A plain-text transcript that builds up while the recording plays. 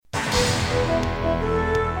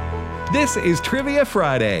This is Trivia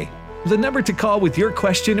Friday. The number to call with your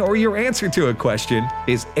question or your answer to a question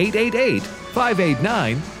is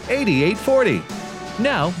 888-589-8840.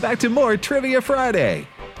 Now, back to more Trivia Friday.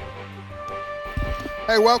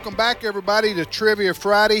 Hey, welcome back, everybody, to Trivia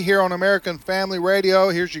Friday here on American Family Radio.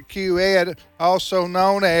 Here's your Q Ed, also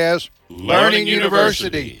known as Learning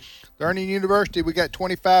University. Learning University, we got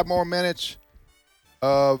 25 more minutes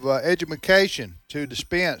of education to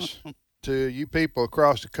dispense to you people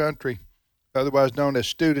across the country, otherwise known as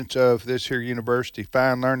students of this here university,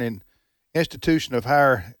 fine learning institution of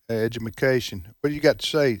higher education. What do you got to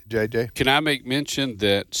say, JJ? Can I make mention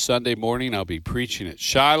that Sunday morning I'll be preaching at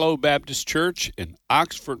Shiloh Baptist Church in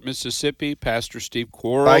Oxford, Mississippi, Pastor Steve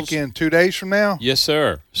Quarles. Like in 2 days from now? Yes,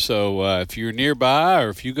 sir. So if you're nearby or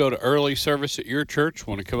if you go to early service at your church,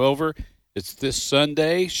 want to come over, it's this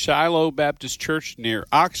Sunday, Shiloh Baptist Church near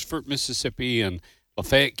Oxford, Mississippi in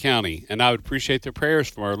Lafayette County. And I would appreciate the prayers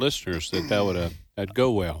from our listeners that would that'd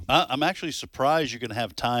go well. I'm actually surprised you're going to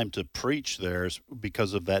have time to preach there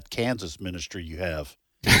because of that Kansas ministry you have.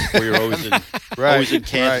 Where you're always in, always in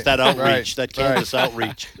Kansas, that outreach, that Kansas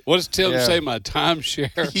outreach. What does Tim say, my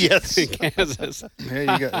timeshare? Yes. In Kansas.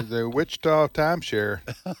 Yeah, you got the Wichita timeshare.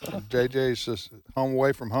 JJ's just home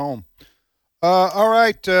away from home. All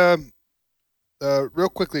right. Real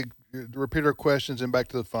quickly, repeat our questions and back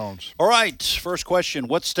to the phones. All right. First question.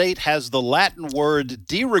 What state has the Latin word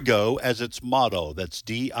dirigo as its motto? That's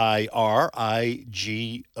D-I-R-I-G-O.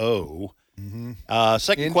 Mm-hmm.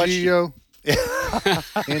 Second question.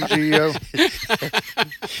 NGO.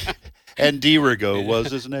 And dirigo was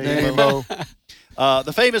his name.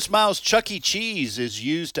 The famous mouse Chuck E. Cheese is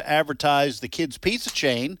used to advertise the kids' pizza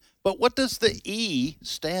chain, but what does the E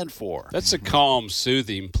stand for? That's a calm,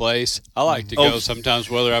 soothing place. I like to go sometimes,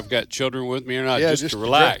 whether I've got children with me or not, just to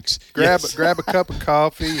relax. Grab a cup of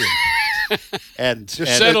coffee and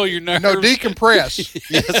just settle your nerves. No, decompress.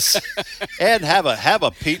 Yes, and have a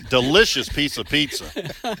delicious piece of pizza.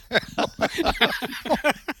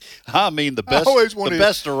 I mean, the best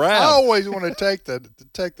around. I always want to take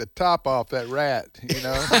the top off that rat, you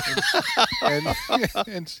know,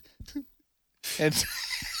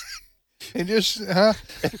 and just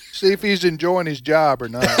see if he's enjoying his job or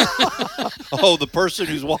not. Oh, the person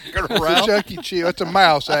who's walking around? Chuck E. Cheese. It's a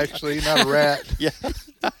mouse, actually, not a rat. Yeah,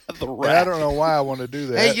 the rat. And I don't know why I want to do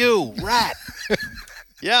that. Hey, you, rat.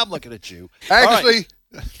 Yeah, I'm looking at you. Actually,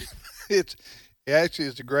 it's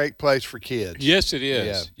a great place for kids. Yes, it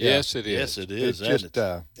is. Yeah. Yes, it is. Yes, it is. It's just,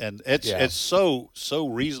 and it's so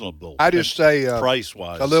reasonable. I just say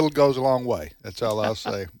price-wise. A little goes a long way. That's all I'll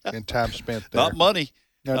say in time spent there. Not money.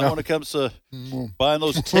 Not when it comes to buying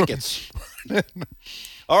those tickets.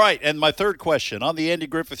 All right, and my third question. On the Andy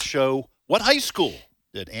Griffith Show, what high school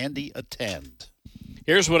did Andy attend?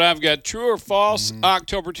 Here's what I've got. True or false?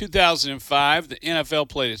 October 2005, the NFL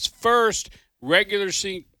played its first regular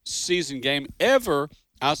season game ever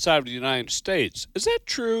outside of the United States. Is that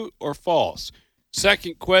true or false?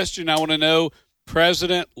 Second question, I want to know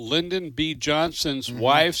President Lyndon B. Johnson's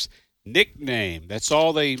wife's nickname. That's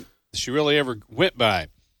all she really ever went by.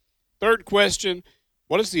 Third question,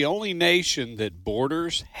 what is the only nation that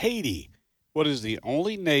borders Haiti? What is the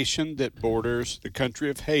only nation that borders the country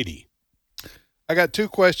of Haiti? I got two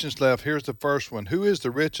questions left. Here's the first one. Who is the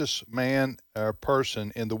richest man or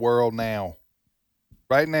person in the world now?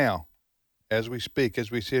 Right now, as we speak, as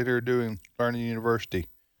we sit here doing Learning University,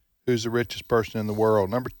 who's the richest person in the world?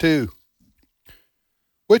 Number two,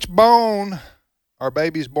 which bone are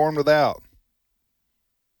babies born without?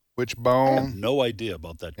 Which bone? I have no idea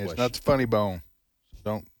about that question. It's not the funny bone.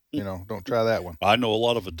 Don't try that one. I know a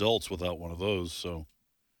lot of adults without one of those, so.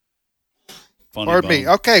 Pardon me.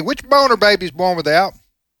 Okay, which bone are babies born without?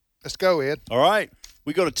 Let's go, Ed. All right.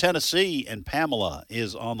 We go to Tennessee, and Pamela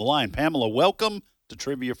is on the line. Pamela, welcome to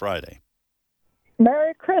Trivia Friday.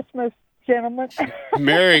 Merry Christmas, gentlemen.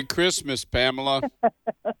 Merry Christmas, Pamela.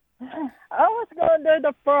 I was going to do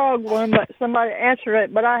the frog one, but somebody answered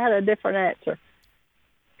it, but I had a different answer.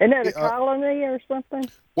 Isn't it a colony or something?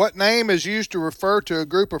 What name is used to refer to a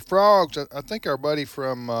group of frogs? I think our buddy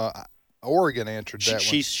from Oregon answered that one.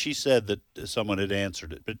 She said that someone had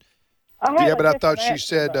answered it. But I thought she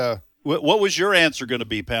said... what was your answer going to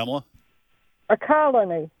be, Pamela? A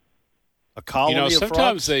colony. A colony of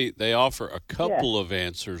sometimes frogs? they offer a couple of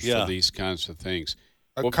answers for these kinds of things.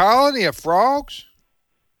 A colony of frogs?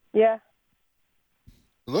 Yeah.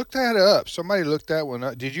 Look that up. Somebody looked that one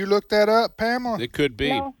up. Did you look that up, Pamela? It could be.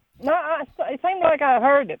 No, it seemed like I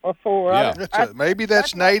heard it before. Yeah. Maybe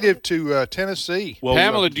that's native to Tennessee. Well,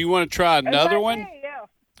 Pamela, do you want to try another one? Yeah.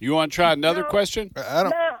 You want to try another question?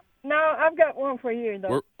 No, I've got one one for you,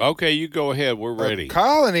 though. Okay, you go ahead. We're ready. A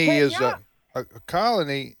colony Hey, is yeah. a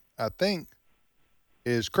colony. I think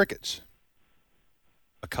is crickets.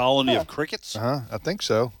 A colony of crickets. I think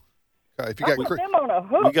so. If you I got put them on a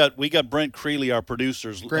hook. We got Brent Creeley, our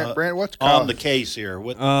producers, Brent, what's the on colony? the case here.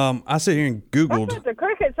 What? I sit here and I Googled. put the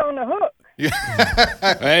crickets on the hook.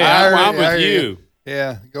 Hey, I I'm hear with you.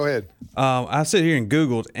 Yeah, go ahead. I sit here and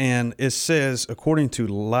Googled, and it says, according to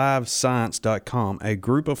livescience.com, a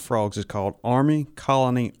group of frogs is called army,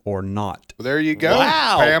 colony, or not. Well, there you go.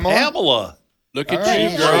 Wow, Pamela. Look at All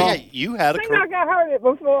right. you, girl. Yeah, you had I a think like I heard it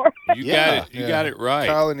before. You Yeah. got it. You got it right.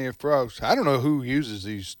 Colony of frogs. I don't know who uses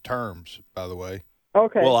these terms, by the way.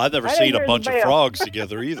 Okay. Well, I've never I seen didn't a hear bunch the of bell. frogs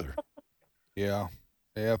together either. Yeah.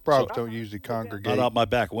 Yeah, frogs don't usually congregate. Not out my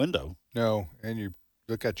back window. No, and you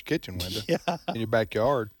look out your kitchen window Yeah. in your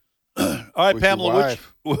backyard All right, with your Pamela,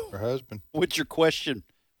 wife which, or husband. what's your question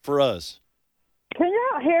for us? Can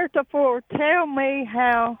y'all heretofore tell me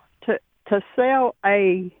how to sell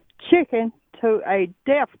a chicken to a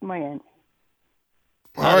deaf man?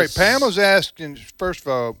 All right, Pamela's asking, first of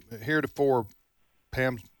all, heretofore,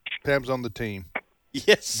 Pam's on the team.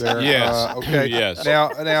 Yes. There, Yes. okay. Yes.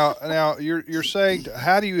 Now, you're saying,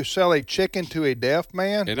 how do you sell a chicken to a deaf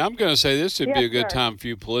man? And I'm going to say this would be Yes, a good sir. time for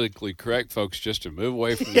you politically correct folks just to move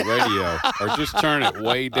away from the radio or just turn it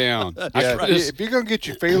way down. Yeah, I just- if you're gonna get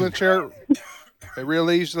your feelings hurt real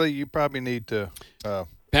easily, you probably need to.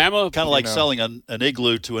 Pamela, Kind of like know. selling an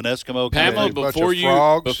igloo to an Eskimo. Pamela, a bunch before of you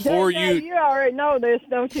frogs. You already know this,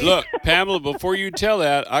 don't you? look, Pamela, before you tell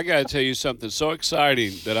that, I got to tell you something so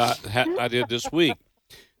exciting that I did this week.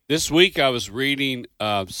 This week I was reading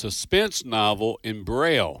a suspense novel in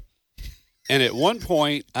Braille, and at one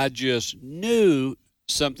point I just knew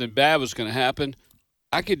something bad was going to happen.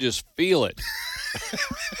 I could just feel it.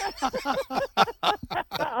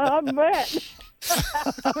 I bet.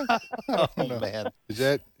 Oh, man. Is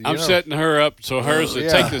that? I'm setting her up so hers to Yeah.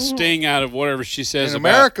 take the sting out of whatever she says In about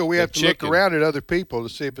America, we the have to chicken. look around at other people to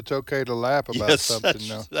see if it's okay to laugh about Yes, something.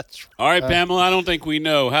 No. that's All right, Pamela, I don't think we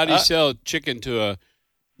know. How do you Uh, sell a chicken to a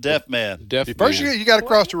deaf man. deaf First, man? you got to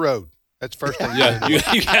cross the road. That's the first thing. Yeah,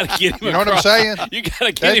 you got to get him You know what I'm across- saying? You got to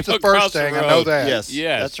get That's him the across first thing. the road. I know that. Yes,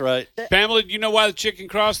 Yes. that's right. Pamela, do you know why the chicken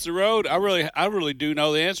crossed the road? I really do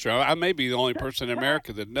know the answer. I may be the only person in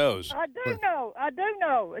America that knows. I do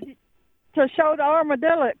know. To show the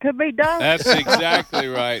armadillo it could be done. That's exactly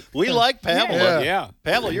right. We like Pamela. Yeah.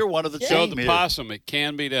 Pamela, you're one of the Show team the here. possum it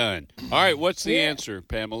can be done. All right, what's the answer,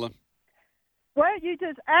 Pamela? Well, you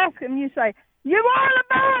just ask him. You say, "You want to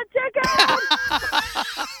buy a chicken?"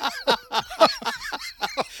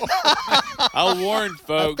 I'll warn I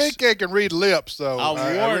folks. think they can read lips, though. I'll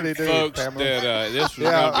I warn really do, folks Pamela. that this was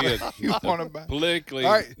Yeah, going to you be wanna buy- politically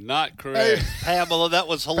All right. not correct. Pamela, that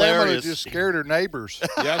was Pamela hilarious. just scared her neighbors.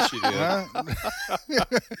 Yes, you did. Huh?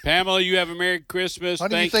 Pamela, you have a Merry Christmas. Why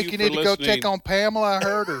do you Thank think you for need to go listening. check on Pamela? I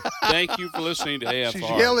heard her. Thank you for listening to AFR. She's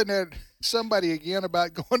yelling at somebody again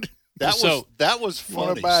about going to. that So- was Wanna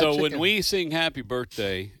funny. buy- So when chicken. we sing Happy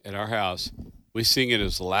Birthday at our house, we sing it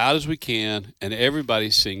as loud as we can, and everybody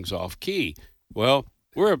sings off key. Well,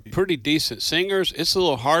 we're pretty decent singers. It's a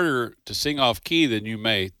little harder to sing off key than you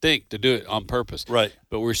may think to do it on purpose. Right.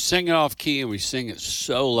 But we're singing off key, and we sing it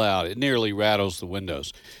so loud it nearly rattles the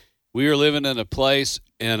windows. We were living in a place,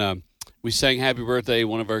 and we sang Happy Birthday.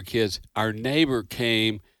 One of our kids, our neighbor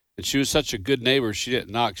came, and she was such a good neighbor. She didn't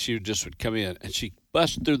knock; she just would come in, and she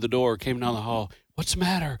busted through the door, came down the hall. What's the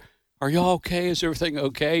matter? Are y'all okay? Is everything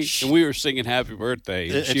okay? And we were singing Happy Birthday.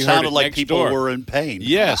 and It she heard sounded like next people door. were in pain.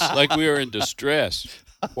 Yes, like we were in distress.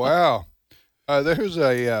 Wow. There's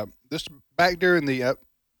a this back during the.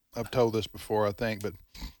 I've told this before, I think, but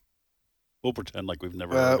We'll pretend like we've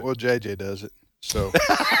never heard it. well, JJ does it, so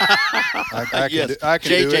I can Yes, do, I can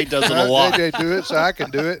do JJ it. does it a lot. JJ do it, so I can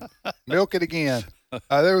do it. Milk it again.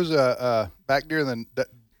 There was a back during the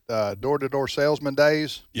door-to-door salesman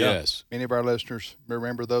days. Yes. Many of our listeners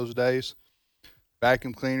remember those days.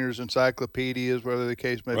 Vacuum cleaners, encyclopedias, whatever the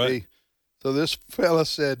case may Right. be. So this fella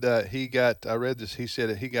said he got. I read this. He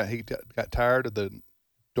said he got tired of the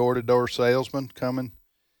door-to-door salesman coming,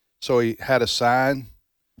 so he had a sign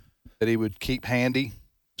that he would keep handy.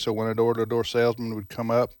 So when a door-to-door salesman would come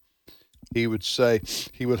up, he would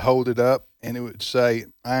hold it up, and it would say,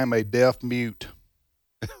 "I am a deaf mute."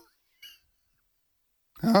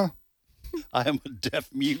 Huh? I am a deaf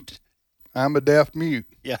mute. I'm a deaf mute.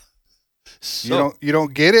 Yeah. So, You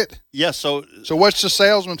don't get it? yeah, so So what's the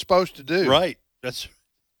salesman supposed to do? right. That's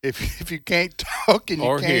If you can't talk and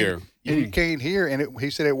Or you can't hear. and you can't hear, and he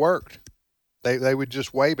said it worked. They would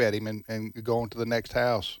just wave at him and go on to the next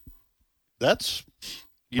house. that's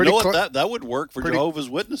You Pretty know what? cle- That would work for pretty- Jehovah's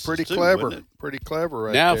Witnesses. Pretty too, clever. wouldn't it? Pretty clever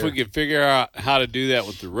right Now, there. if we could figure out how to do that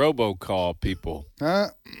with the robocall people, Huh?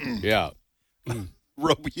 yeah.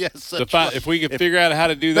 Yes. To That's find, right. if we could figure out how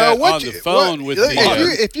to do that on the phone with look,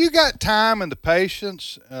 the if you got time and the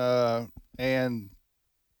patience and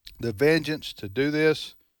the vengeance to do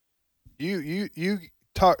this,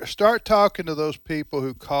 start talking to those people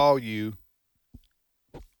who call you,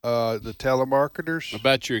 the telemarketers.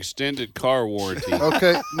 about your extended car warranty.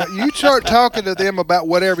 Okay, now you start talking to them about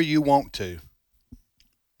whatever you want to,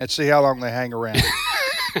 and see how long they hang around.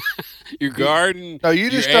 Your garden. No, you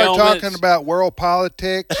just your start ailments, talking about world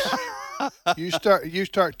politics. You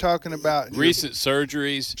start talking about your- recent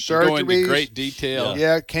surgeries. You go into Surgeries. great detail.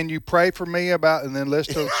 Yeah, can you pray for me about, and then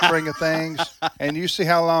list a string of things, and you see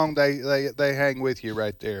how long they hang with you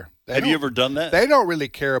right there. Have you ever done that? They don't really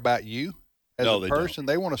care about you as No, a they person.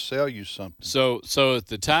 They want to sell you something. So at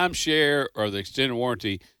the timeshare or the extended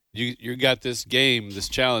warranty, you got this game, this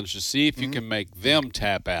challenge to see if you can make them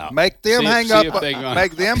tap out. Mm-hmm. Make them See- hang see up. if they gonna-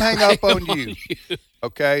 Make them hang up on you.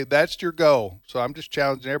 Okay, that's your goal. So I'm just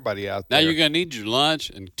challenging everybody out Now there. you're going to need your lunch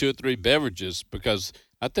and 2 or 3 beverages because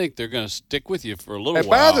I think they're going to stick with you for a little And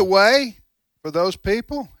while. by the way, for those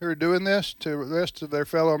people who are doing this to the rest of their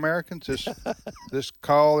fellow Americans, this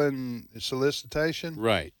call and solicitation,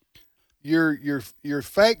 Right. your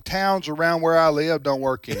fake towns around where I live don't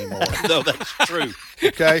work anymore. No, that's true.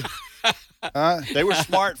 Okay. They were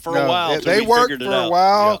smart for No, a while. They till we worked figured for it a out.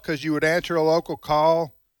 while Yeah. because you would answer a local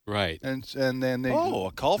call, Right. and then Oh,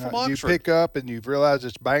 a call from you Oxford. pick up and you realize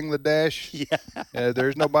it's Bangladesh. Yeah.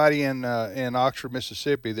 There's nobody in Oxford,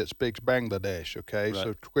 Mississippi that speaks Bangladesh. Okay, so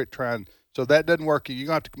Right. quit trying. So that doesn't work. You're going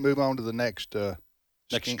to have to move on to the next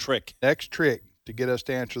Next trick. next trick to get us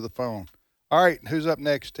to answer the phone. All right, who's up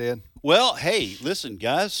next, Ted? Well, hey, listen,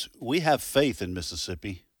 guys, we have faith in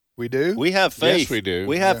Mississippi. We do. We have faith. Yes, we do.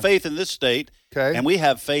 We have Yeah. faith in this state, Okay. and we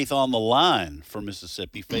have faith on the line for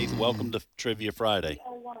Mississippi. Faith, welcome to Trivia Friday.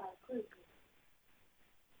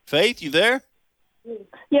 Faith, you there?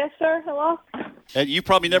 Yes, sir. Hello. And you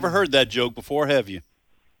probably never heard that joke before, have you?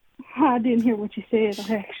 I didn't hear what you said.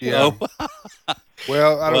 Actually. Yeah.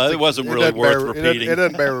 Well, I don't Well, it think wasn't it really doesn't worth bear- repeating. It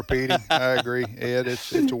doesn't bear repeating. I agree, Ed.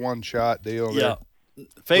 It's a one shot deal. Yeah. There.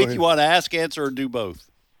 Faith, ahead. you want to ask, answer, or do both?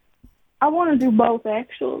 I want to do both,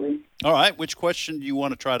 actually. All right. Which question do you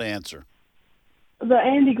want to try to answer? The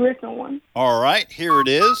Andy Griffin one. All right. Here it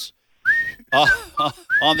is.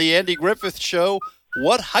 On the Andy Griffith Show,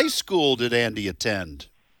 what high school did Andy attend?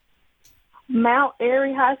 Mount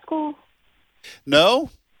Airy High School.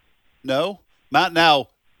 No. Now,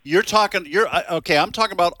 you're talking. Okay. I'm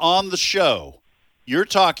talking about on the show. You're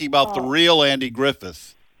talking about the real Andy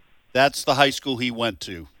Griffith. That's the high school he went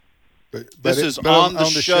to. But This it- is but on the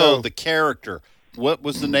show. The character. What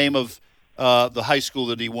was the name of the high school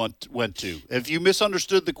that he went to? If you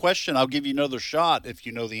misunderstood the question, I'll give you another shot if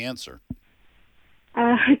you know the answer.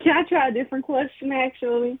 Can I try a different question,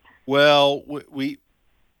 actually? Well, we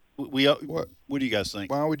What? what do you guys think?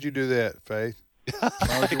 Why would you do that, Faith?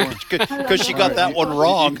 Why would you want? Because she got that one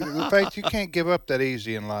wrong. Faith, you can't give up that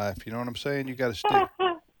easy in life. You know what I'm saying? You got to stick.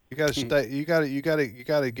 You got to stay. You got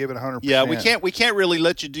to give it 100%. Yeah, we can't really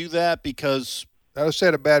let you do that because That would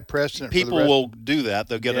set a bad precedent. people for the rest. will do that.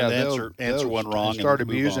 They'll get Yeah, an answer one wrong Start and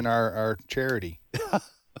move abusing on. our charity,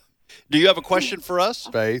 Do you have a question for us?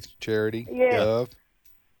 faith, charity, Yeah. love.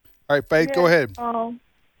 All right, Faith, go ahead. On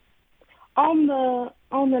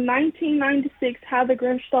the 1996 How the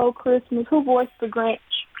Grinch Stole Christmas, who voiced the Grinch?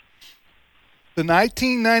 The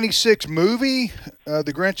 1996 movie, The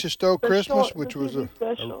Grinch Who Stole The Christmas, short- which the was TV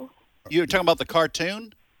special. You're talking about the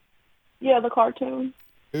cartoon? Yeah, the cartoon.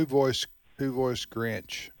 who voiced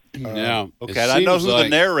Grinch? Now, Okay, it and I know seems who the like-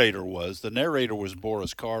 narrator was. The narrator was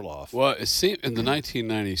Boris Karloff. Well, it seemed in the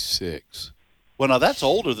 1996. Well, now that's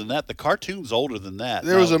older than that. The cartoon's older than that.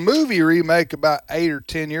 There was a movie remake about 8 or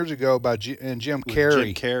 10 years ago by Jim with Carrey.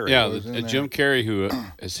 Jim Carrey. Yeah, was in Jim Carrey, who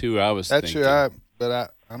is who I was That's thinking. who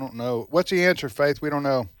I don't know. What's the answer, Faith? We don't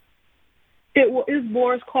know. It was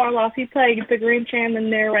Boris Karloff. He played the Grinch and the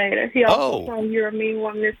narrator. He also Oh. sung "You're a Mean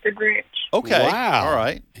One, Mr. Grinch." Okay. Wow. All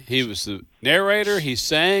right. He was the narrator, he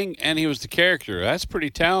sang, and he was the character. That's pretty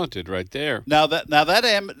talented right there. Now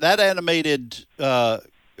that animated the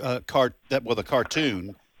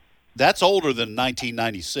cartoon, that's older than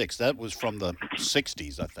 1996. That was from the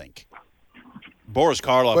 60s, I think. Boris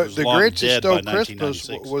Karloff But was The long Grinch Who dead Stole by Christmas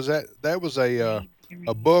 1996. was that was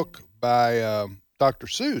a book by Dr.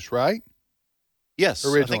 Seuss, right? Yes, I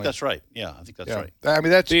originally. think that's right. Yeah, I think that's right. I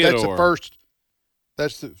mean that's the Theodore. first.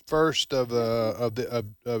 That's the first of the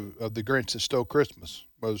Grinch That Stole Christmas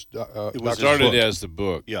was. It was Dr. Started Seuss. as the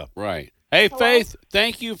book. Yeah. Right. Hey, Faith,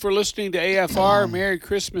 thank you for listening to AFR. Merry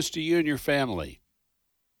Christmas to you and your family.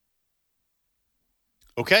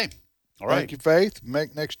 Okay. All right. Thank you, Faith.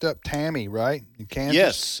 Next up, Tammy, right? In Kansas?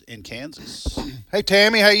 Yes, in Kansas. Hey,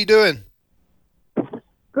 Tammy, how you doing?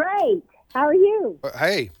 Great. How are you?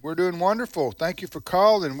 Hey, we're doing wonderful. Thank you for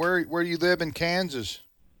calling. Where do you live in Kansas?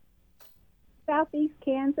 Southeast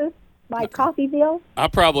Kansas, by Coffeeville. I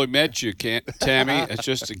probably met you, Tammy. It's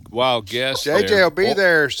just a wild guess. JJ there. will be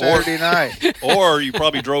there Saturday night. Or you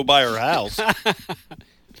probably drove by her house.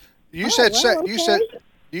 You said well, you okay. said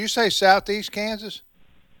you say Southeast Kansas?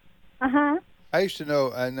 Uh-huh. I used to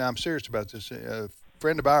know, and I'm serious about this. A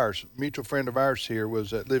friend of ours, mutual friend of ours here,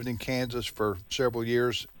 was lived in Kansas for several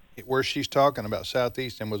years. Where she's talking about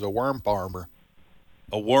Southeast and was a worm farmer.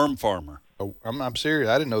 A worm farmer. I'm serious.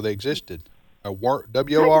 I didn't know they existed. A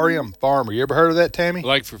WORM farmer. You ever heard of that, Tammy?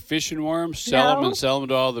 Like for fishing worms, sell them No. and sell them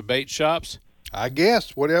to all the bait shops. I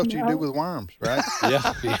guess. What else do you do No. with worms, right?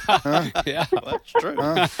 Yeah, yeah. That's true.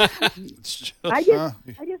 I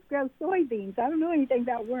just grow soybeans. I don't know anything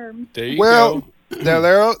about worms. There you Well, go.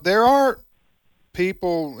 now there are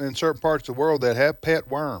people in certain parts of the world that have pet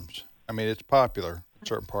worms. I mean, it's popular in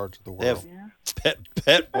certain parts of the They world. have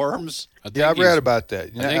pet worms. Yeah, I've read about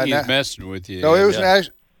that. I think he's messing with you. No, it was Yeah.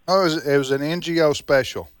 it was an NGO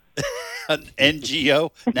special. An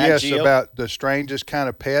NGO. Nat Yes, Geo? about the strangest kind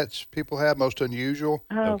of pets people have, most unusual,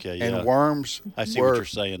 Oh, Okay, yeah. and worms. I see what you're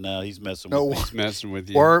saying now. He's messing No, with me. He's messing with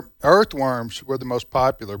you. earthworms were the most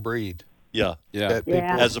popular breed. Yeah. Yeah. That people,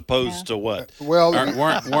 Yeah. As opposed to what? Well,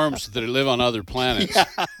 Worms that live on other planets.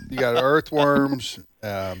 you got earthworms.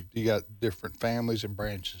 You got different families and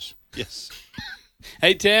branches. Yes.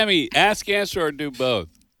 Hey, Tammy, ask, answer, or do both.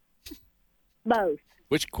 both.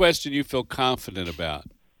 Which question you feel confident about?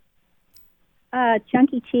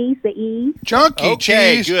 Chunky cheese, the E. Chunky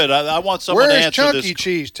Okay, cheese. good. I want someone Where to is answer Chunky this.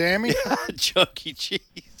 Cheese, Tammy? Chunky cheese.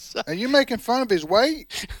 Are you making fun of his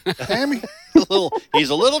weight, Tammy? He's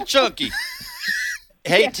a little chunky.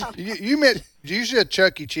 Hey, You said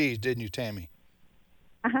Chuck E. Cheese, didn't you, Tammy?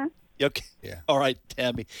 Uh-huh. okay. Yeah. All right,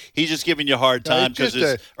 Tammy. He's just giving you a hard No, time it's because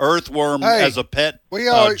just his earthworm Hey, as a pet we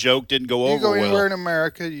always- joke didn't go You over go anywhere well. in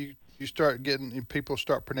America, you start getting people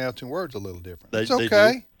start pronouncing words a little different. They- It's they do.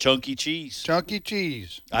 okay. Chunky cheese. Chunky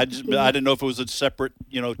Cheese. I didn't know if it was a separate,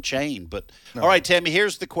 chain, but all right, Tammy,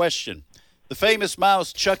 here's the question. The famous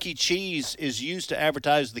mouse Chuck E. Cheese is used to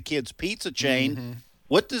advertise the kids' pizza chain. Mm-hmm.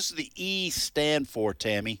 What does the E stand for,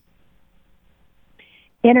 Tammy?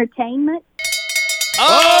 Entertainment.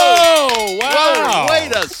 Oh, wow. Whoa,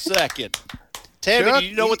 wait a second. Tammy, Chuck do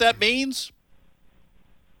you know what that means?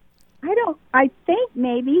 I think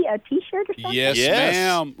maybe a T-shirt or something. Yes, Yes.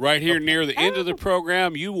 ma'am. Right here near the end of the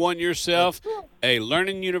program, you won yourself a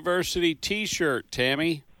Learning University T-shirt,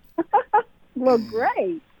 Tammy. Well,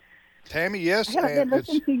 great. Tammy, yes. I haven't been and it's-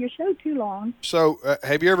 listening to your show too long. So,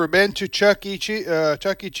 have you ever been to Chuck E.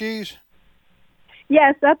 Cheese?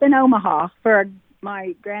 Yes, up in Omaha for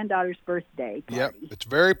my granddaughter's birthday party. Yep. It's a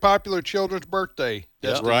very popular children's birthday Right,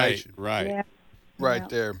 destination. right. Yeah. Right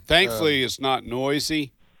there. Thankfully, it's not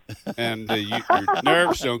noisy, and your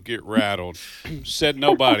nerves don't get rattled. Said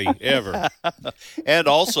nobody ever. And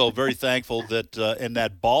also very thankful that in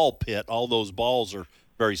that ball pit, all those balls are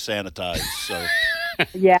very sanitized. So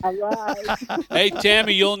Yeah, right. Hey,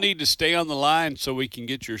 Tammy, you'll need to stay on the line so we can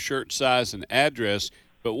get your shirt size and address.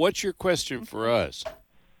 But what's your question for us?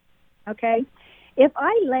 Okay. If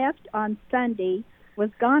I left on Sunday, was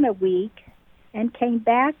gone a week, and came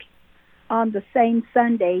back on the same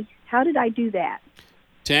Sunday, how did I do that?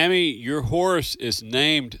 Tammy, your horse is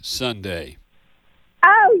named Sunday.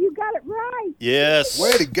 Oh, you got it right. yes.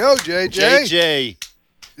 Way to go, JJ. JJ.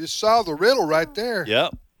 You solved the riddle right there.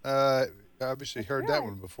 Yep. Obviously heard that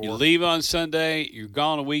one before. You leave on Sunday, you're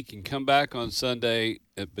gone a week, and come back on Sunday,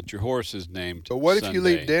 but your horse is named But what if you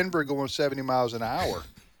Sunday. leave Denver going 70 miles an hour,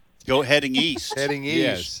 Go heading east. heading east,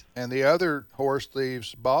 Yes. and the other horse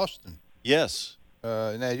leaves Boston? Yes.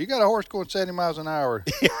 Now, you got a horse going 70 miles an hour.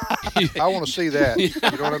 I want to see that. You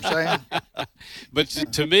know what I'm saying? But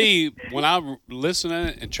to me, when I'm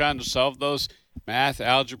listening and trying to solve those math,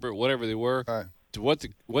 algebra, whatever they were, Right. to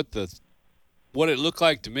what it looked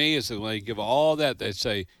like to me is that when they give all that, they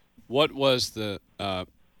say, what was the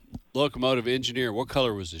locomotive engineer? What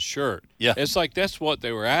color was his shirt? Yeah. It's like that's what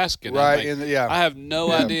they were asking. Right, I'm like, yeah. I have no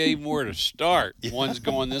Yeah. idea even where to start. One's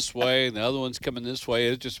going this way, and the other one's coming this way.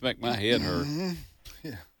 It just make my head hurt. Mm-hmm.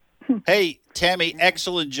 Hey, Tammy,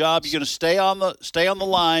 excellent job. You're going to stay on the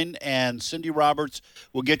line, and Cindy Roberts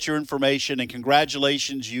will get your information. And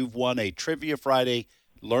congratulations, you've won a Trivia Friday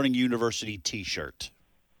Learning University T-shirt.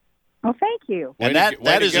 Well, thank you. Way And to that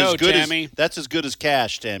go, is as good Tammy. that's as good as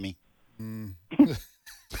cash, Tammy.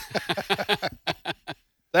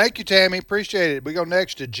 Thank you, Tammy. Appreciate it. We go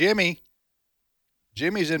next to Jimmy.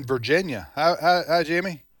 Jimmy's in Virginia. Hi,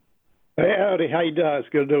 Jimmy. Hey, howdy. How you guys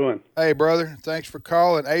doing? Hey, brother. Thanks for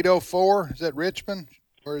calling. 804. Is that Richmond?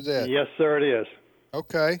 Where is that? Yes, sir, it is.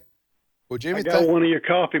 Okay. Well, Jimmy, I got one of your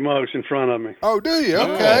coffee mugs in front of me. Oh, do you?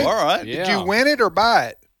 Okay. Oh, all right. Did you win it or buy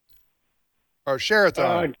it? Or share-a-thon?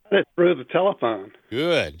 I got it through the telephone.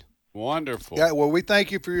 Good. Wonderful. Yeah, well, we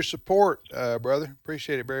thank you for your support, brother.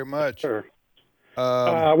 Appreciate it very much. Sure.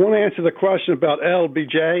 I want to answer the question about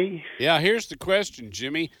LBJ. Yeah, here's the question,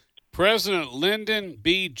 Jimmy. President Lyndon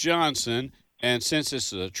B. Johnson, and since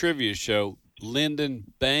this is a trivia show,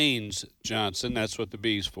 Lyndon Baines Johnson, that's what the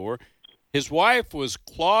B's for. His wife was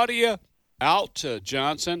Claudia Alta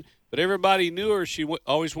Johnson, but everybody knew her. She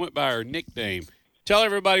always went by her nickname. Tell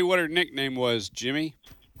everybody what her nickname was, Jimmy.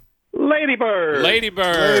 Ladybird.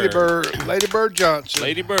 Ladybird Johnson.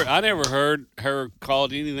 Ladybird. I never heard her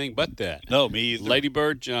called anything but that. No, me either.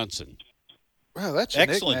 Ladybird Johnson. Wow, that's a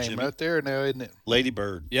Excellent, nickname Jimmy. right there now, isn't it?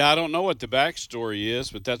 Ladybird. Yeah, I don't know what the backstory is,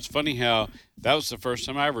 but that's funny how that was the first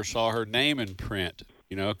time I ever saw her name in print,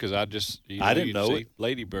 because I just, I didn't you'd know see it.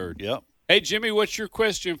 Ladybird. Yep. Hey, Jimmy, what's your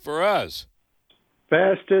question for us?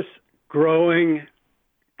 Fastest growing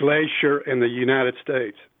glacier in the United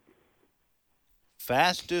States.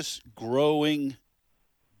 Fastest growing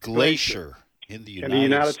glacier in the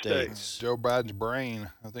United States. Joe Biden's brain,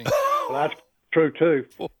 I think. Well, that's true, too.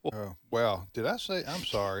 Well, did I say? I'm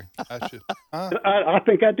sorry. I should. Huh? I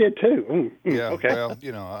think I did, too. Yeah, okay. well,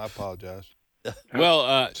 I apologize.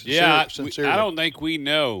 Well, Sincerely. I don't think we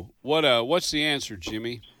know. What's the answer,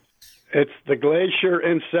 Jimmy? It's the glacier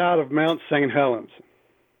inside of Mount St. Helens.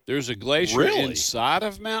 There's a glacier Really? inside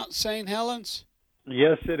of Mount St. Helens?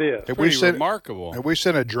 Yes, it is. Pretty remarkable. Have we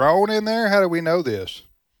sent a drone in there? How do we know this?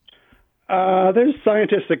 There's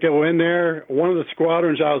scientists that go in there. One of the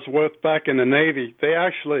squadrons I was with back in the Navy, they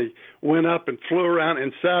actually went up and flew around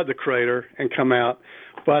inside the crater and come out.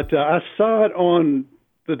 But I saw it on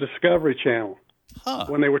the Discovery Channel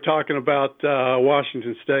when they were talking about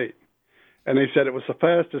Washington State. And they said it was the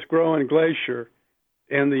fastest growing glacier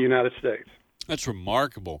in the United States. That's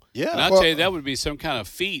remarkable. Yeah. And I'll tell you, that would be some kind of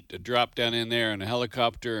feat to drop down in there in a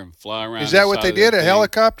helicopter and fly around. Is that what they inside of did? that A thing.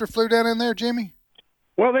 helicopter flew down in there, Jimmy?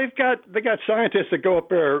 Well, they got scientists that go up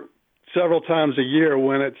there several times a year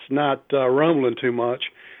when it's not rumbling too much,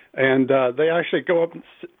 and they actually go up,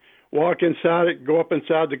 walk inside it, go up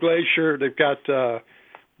inside the glacier. They've got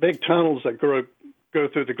big tunnels that go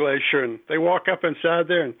through the glacier, and they walk up inside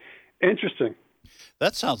there. And interesting.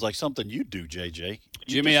 That sounds like something you do, JJ.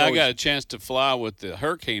 Jimmy, I got a chance to fly with the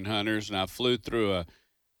hurricane hunters, and I flew through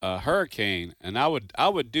a hurricane, and I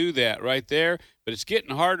would do that right there. But it's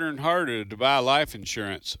getting harder and harder to buy life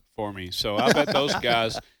insurance for me. So I bet those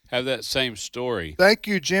guys have that same story. Thank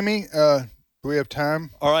you, Jimmy. Do we have time?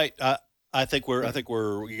 All right. I think we got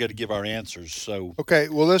to give our answers. So Okay.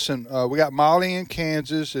 Well, listen. We got Molly in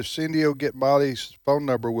Kansas. If Cindy will get Molly's phone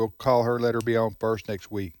number, we'll call her. Let her be on first next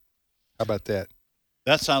week. How about that?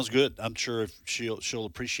 that sounds good. I'm sure if she'll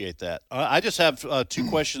appreciate that. I just have two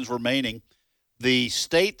questions remaining. The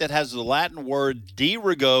state that has the Latin word de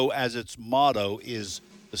rego as its motto is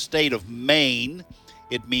the state of Maine.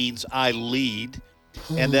 It means I lead.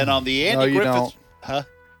 And then on the Andy No, you Griffith, don't. huh?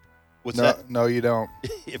 What's No, that? no, you don't.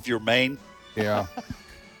 If you're Maine, Yeah.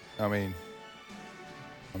 I mean,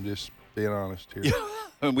 I'm just being honest here.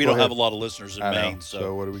 I mean, we Go don't ahead. have a lot of listeners in I know, Maine.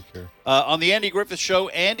 so what do we care? On the Andy Griffith Show,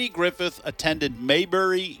 Andy Griffith attended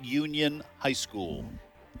Mayberry Union High School.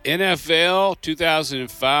 NFL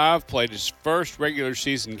 2005 played his first regular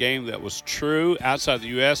season game that was true outside the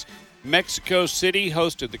U.S. Mexico City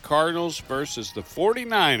hosted the Cardinals versus the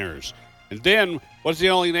 49ers. And then, what's the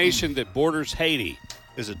only nation that borders Haiti?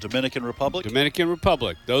 Is it Dominican Republic? Dominican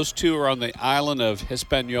Republic. Those two are on the island of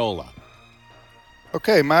Hispaniola.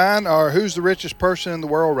 Okay, mine are who's the richest person in the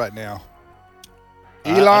world right now? I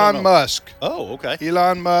don't Elon know. Musk. Oh, okay.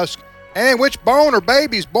 Elon Musk. And which bone are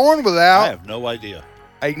babies born I without? have no idea.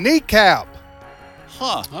 A kneecap.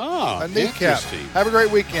 Huh. Oh, A kneecap. interesting. Have a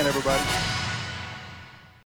great weekend, everybody.